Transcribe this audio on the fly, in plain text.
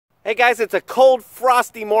Hey guys, it's a cold,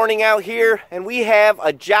 frosty morning out here, and we have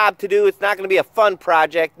a job to do. It's not going to be a fun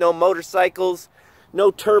project. No motorcycles, no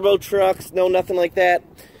turbo trucks, no nothing like that.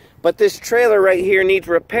 But this trailer right here needs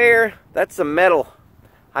repair. That's some metal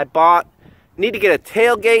I bought. Need to get a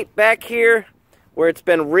tailgate back here where it's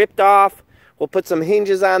been ripped off. We'll put some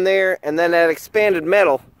hinges on there, and then that expanded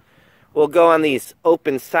metal will go on these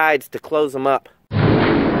open sides to close them up.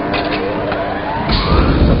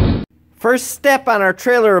 First step on our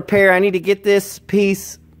trailer repair, I need to get this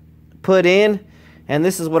piece put in, and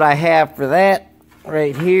this is what I have for that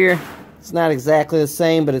right here. It's not exactly the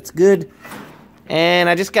same, but it's good. And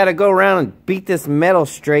I just got to go around and beat this metal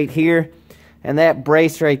straight here, and that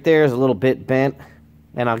brace right there is a little bit bent,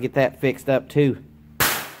 and I'll get that fixed up too.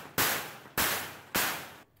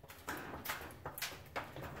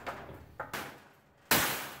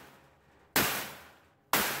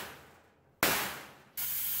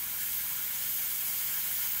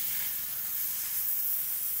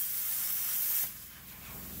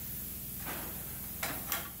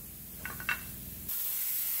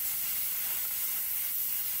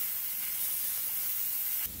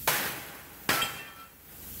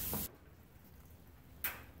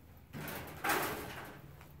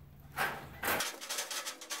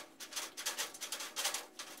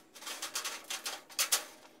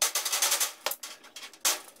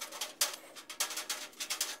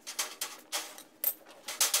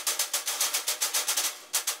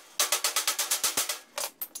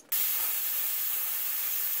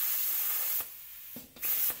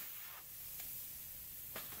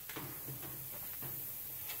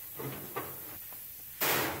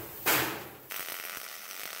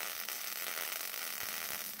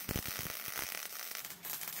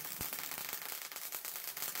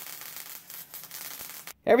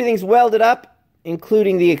 Everything's welded up,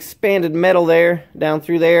 including the expanded metal there, down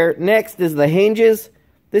through there. Next is the hinges.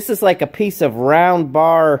 This is like a piece of round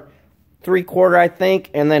bar, 3/4 I think,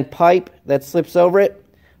 and then pipe that slips over it.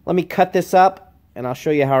 Let me cut this up, and I'll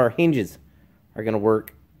show you how our hinges are going to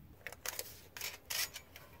work.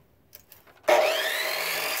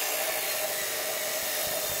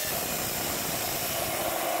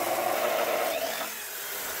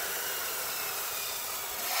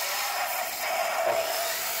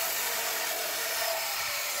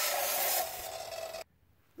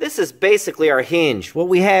 This is basically our hinge. What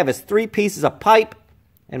we have is 3 pieces of pipe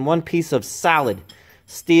and 1 piece of solid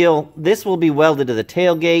steel. This will be welded to the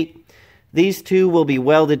tailgate. These 2 will be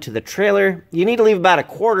welded to the trailer. You need to leave about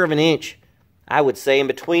 1/4 of an inch, I would say, in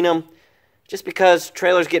between them, just because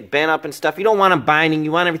trailers get bent up and stuff. You don't want them binding.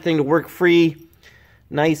 You want everything to work free,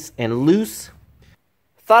 nice and loose.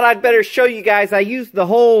 Thought I'd better show you guys. I used the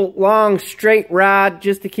whole long straight rod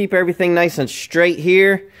just to keep everything nice and straight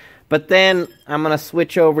here. But then I'm going to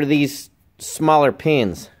switch over to these smaller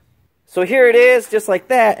pins. So here it is, just like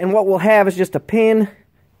that. And what we'll have is just a pin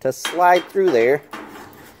to slide through there,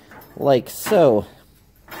 like so.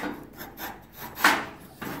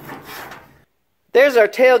 There's our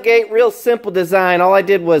tailgate, real simple design. All I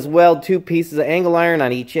did was weld 2 pieces of angle iron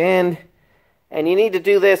on each end. And you need to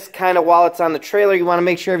do this kind of while it's on the trailer. You want to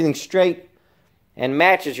make sure everything's straight and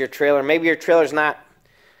matches your trailer. Maybe your trailer's not,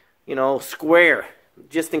 you know, square.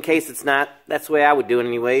 Just in case it's not, that's the way I would do it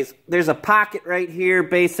anyways. There's a pocket right here,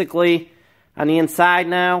 basically, on the inside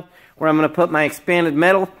now, where I'm going to put my expanded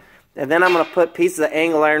metal, and then I'm going to put pieces of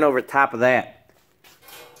angle iron over top of that.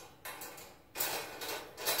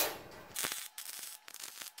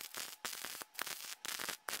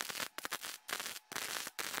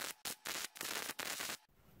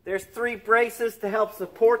 There's 3 braces to help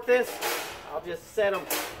support this. I'll just set them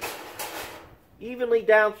evenly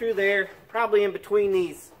down through there, probably in between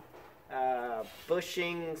these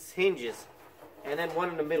bushings, hinges, and then 1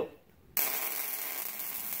 in the middle.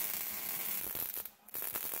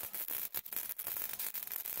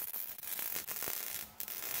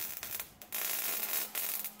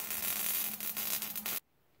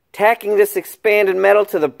 Tacking this expanded metal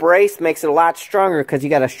to the brace makes it a lot stronger because you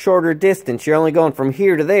got a shorter distance. You're only going from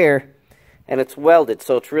here to there, and it's welded,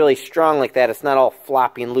 so it's really strong like that. It's not all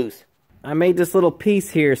floppy and loose. I made this little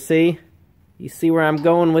piece here, see? You see where I'm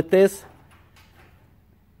going with this?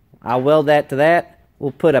 I'll weld that to that.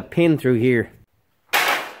 We'll put a pin through here.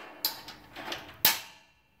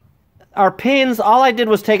 Our pins, all I did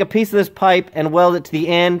was take a piece of this pipe and weld it to the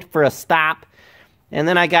end for a stop. And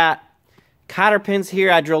then I got cotter pins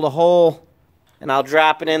here. I drilled a hole and I'll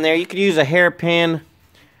drop it in there. You could use a hairpin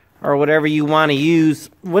or whatever you want to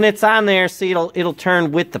use. When it's on there, see, it'll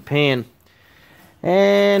turn with the pin.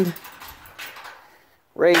 And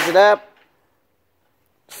raise it up,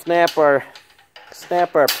 snap our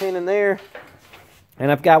pin in there,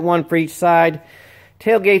 And I've got one for each side.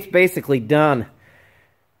 Tailgate's basically done.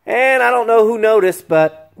 And I don't know who noticed,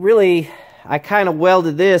 but really, I kind of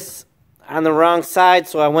welded this on the wrong side,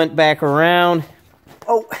 so I went back around.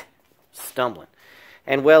 Oh, stumbling.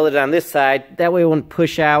 And welded it on this side. That way it wouldn't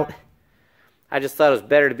push out. I just thought it was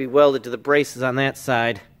better to be welded to the braces on that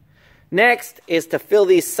side. Next is to fill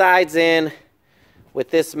these sides in with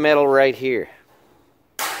this metal right here.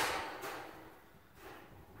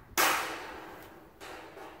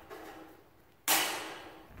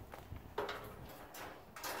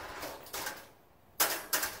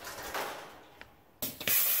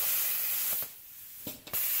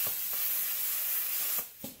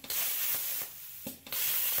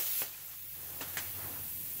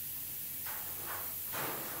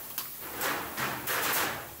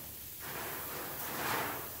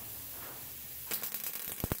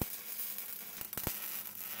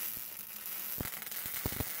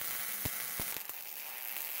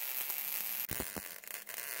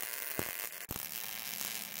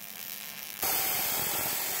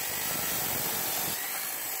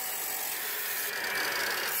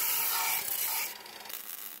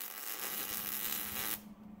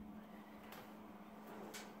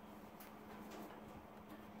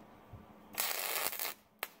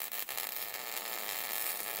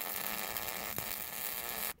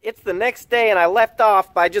 It's the next day and I left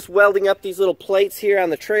off by just welding up these little plates here on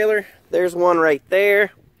the trailer. There's one right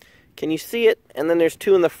there. Can you see it? And then there's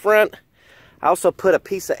two in the front. I also put a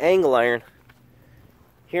piece of angle iron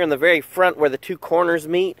here in the very front where the two corners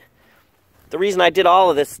meet. The reason I did all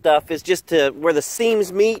of this stuff is just to where the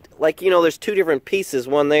seams meet. Like, you know, there's two different pieces,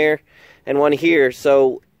 one there and one here.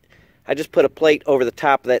 So I just put a plate over the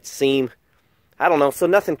top of that seam. I don't know, so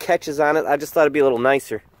nothing catches on it. I just thought it'd be a little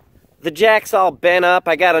nicer. The jack's all bent up.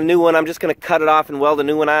 I got a new one. I'm just going to cut it off and weld a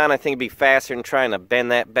new one on. I think it'd be faster than trying to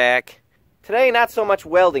bend that back. Today, not so much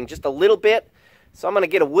welding, just a little bit. So I'm going to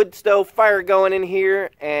get a wood stove fire going in here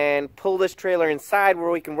and pull this trailer inside where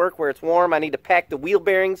we can work where it's warm. I need to pack the wheel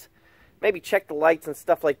bearings, maybe check the lights and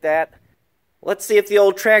stuff like that. Let's see if the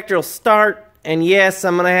old tractor will start. And yes,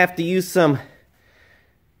 I'm going to have to use some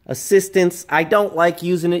assistance. I don't like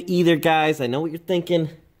using it either, guys. I know what you're thinking.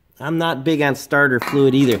 I'm not big on starter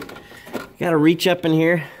fluid either. Gotta reach up in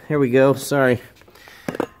here. Here we go, sorry.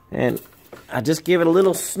 And I just give it a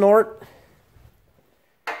little snort.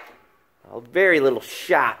 A very little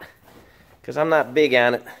shot. Because I'm not big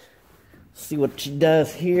on it. See what she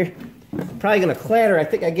does here. Probably gonna clatter. I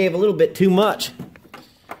think I gave a little bit too much.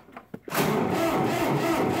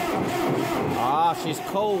 Ah, she's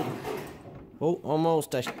cold. Oh,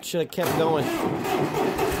 almost. I should have kept going.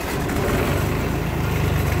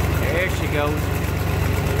 There she goes.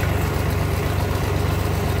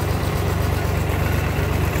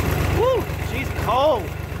 Woo! She's cold. You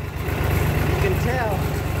can tell.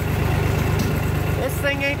 This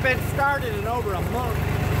thing ain't been started in over a month.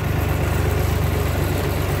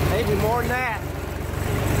 Maybe more than that.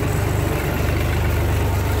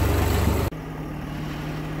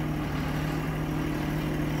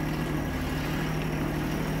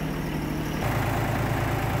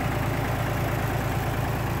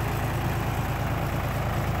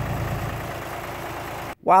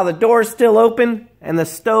 While the door is still open and the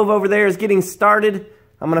stove over there is getting started,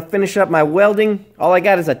 I'm going to finish up my welding. All I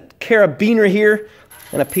got is a carabiner here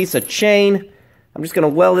and a piece of chain. I'm just going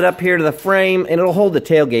to weld it up here to the frame and it'll hold the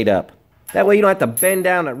tailgate up. That way you don't have to bend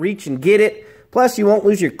down and reach and get it. Plus you won't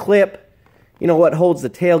lose your clip. You know what holds the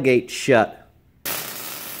tailgate shut.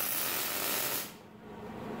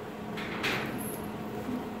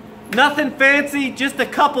 Nothing fancy, just a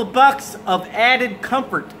couple bucks of added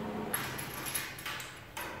comfort.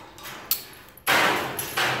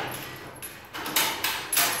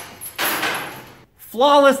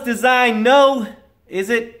 Flawless design, no. Is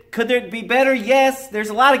it? Could there be better? Yes. There's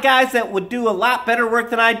a lot of guys that would do a lot better work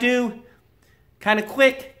than I do. Kind of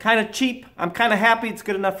quick, kind of cheap. I'm kind of happy it's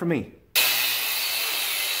good enough for me.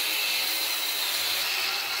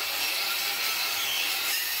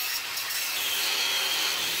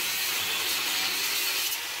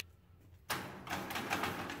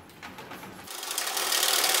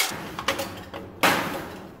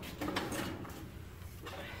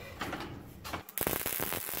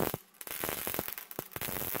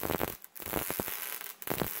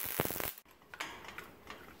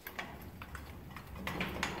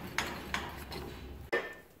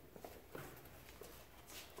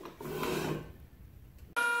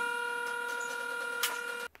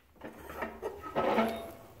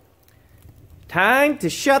 Time to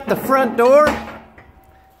shut the front door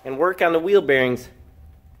and work on the wheel bearings.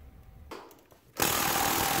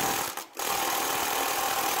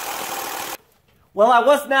 Well, I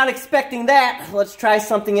was not expecting that. Let's try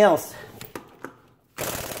something else.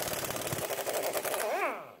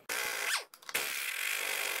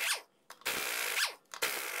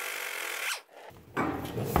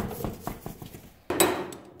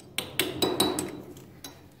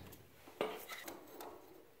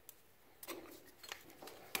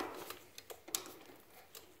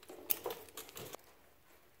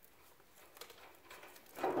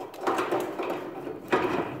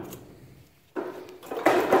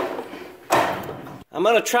 I'm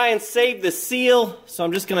going to try and save the seal, so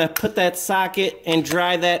I'm just going to put that socket and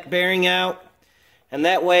dry that bearing out, and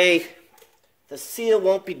that way the seal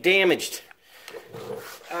won't be damaged.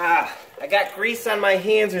 I got grease on my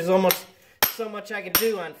hands. There's almost so much I can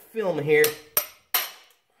do on film here.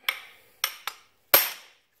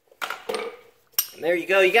 And there you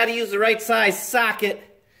go. You got to use the right size socket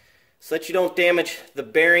so that you don't damage the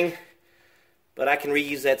bearing, but I can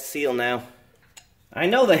reuse that seal now. I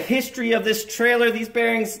know the history of this trailer. These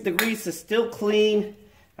bearings, the grease is still clean.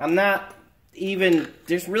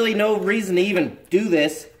 There's really no reason to even do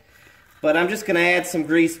this, but I'm just going to add some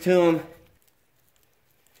grease to them.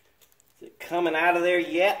 Is it coming out of there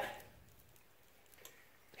yet?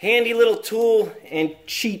 Handy little tool and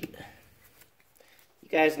cheap. You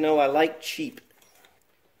guys know I like cheap.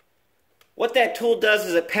 What that tool does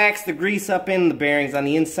is it packs the grease up in the bearings on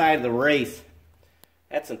the inside of the race.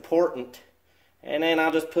 That's important. And then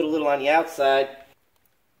I'll just put a little on the outside.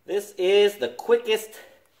 This is the quickest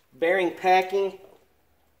bearing packing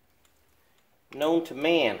known to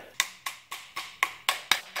man.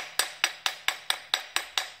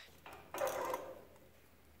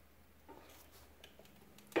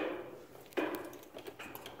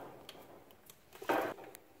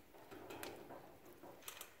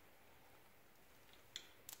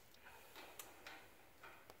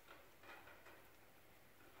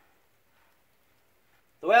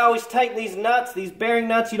 The way I always tighten these nuts, these bearing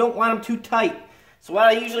nuts, you don't want them too tight. So what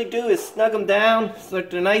I usually do is snug them down so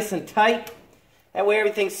that they're nice and tight. That way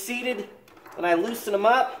everything's seated. Then I loosen them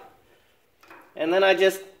up. And then I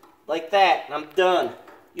just, like that, and I'm done.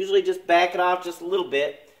 Usually just back it off just a little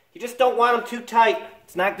bit. You just don't want them too tight.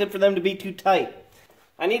 It's not good for them to be too tight.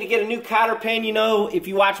 I need to get a new cotter pin. You know, if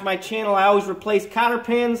you watch my channel, I always replace cotter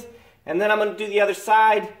pins. And then I'm going to do the other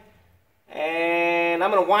side. And I'm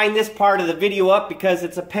going to wind this part of the video up because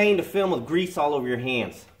it's a pain to film with grease all over your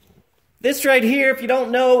hands. This right here, if you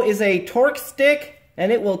don't know, is a torque stick,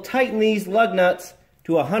 and it will tighten these lug nuts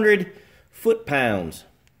to 100 foot-pounds.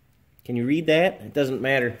 Can you read that? It doesn't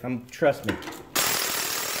matter. Trust me.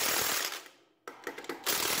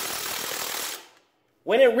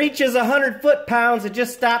 When it reaches 100 foot-pounds, it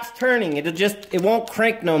just stops turning. It won't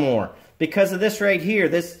crank no more because of this right here.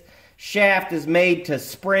 This shaft is made to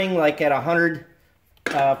spring like at 100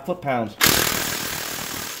 foot-pounds.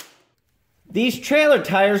 These trailer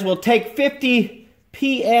tires will take 50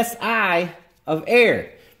 psi of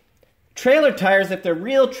air. Trailer tires, if they're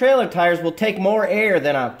real trailer tires, will take more air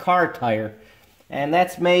than a car tire. And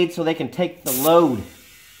that's made so they can take the load.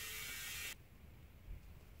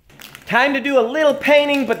 Time to do a little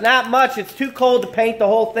painting, but not much. It's too cold to paint the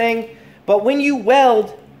whole thing. But when you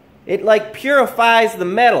weld, it like purifies the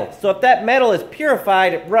metal. So if that metal is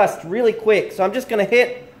purified, it rusts really quick. So I'm just going to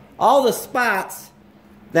hit all the spots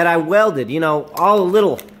that I welded. You know, all the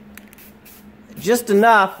little, just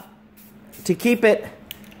enough to keep it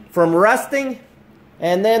from rusting.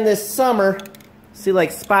 And then this summer, see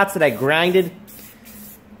like spots that I grinded.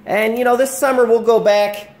 And you know, this summer we'll go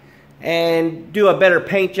back and do a better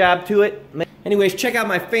paint job to it. Anyways, check out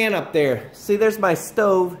my fan up there. See, there's my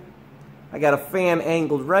stove. I got a fan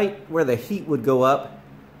angled right where the heat would go up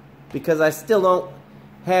because I still don't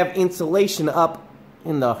have insulation up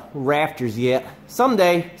in the rafters yet.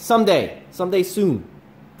 Someday soon.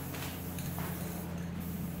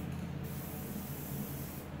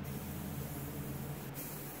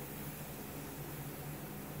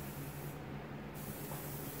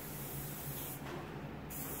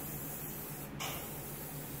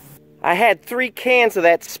 I had 3 cans of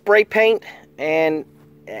that spray paint, and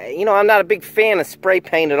you know, I'm not a big fan of spray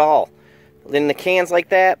paint at all in the cans like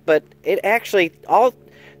that, but it actually, all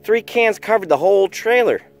 3 cans covered the whole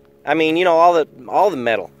trailer. I mean, you know, all the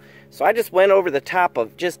metal. So I just went over the top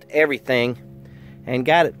of just everything and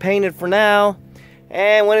got it painted for now.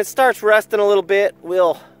 And when it starts rusting a little bit,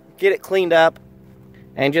 we'll get it cleaned up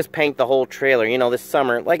and just paint the whole trailer. You know, this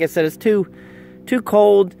summer, like I said, it's too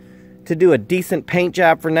cold to do a decent paint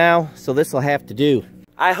job for now, so this will have to do.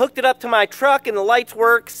 I hooked it up to my truck and the lights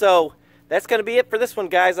work, so that's going to be it for this one,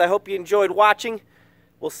 guys. I hope you enjoyed watching.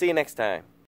 We'll see you next time.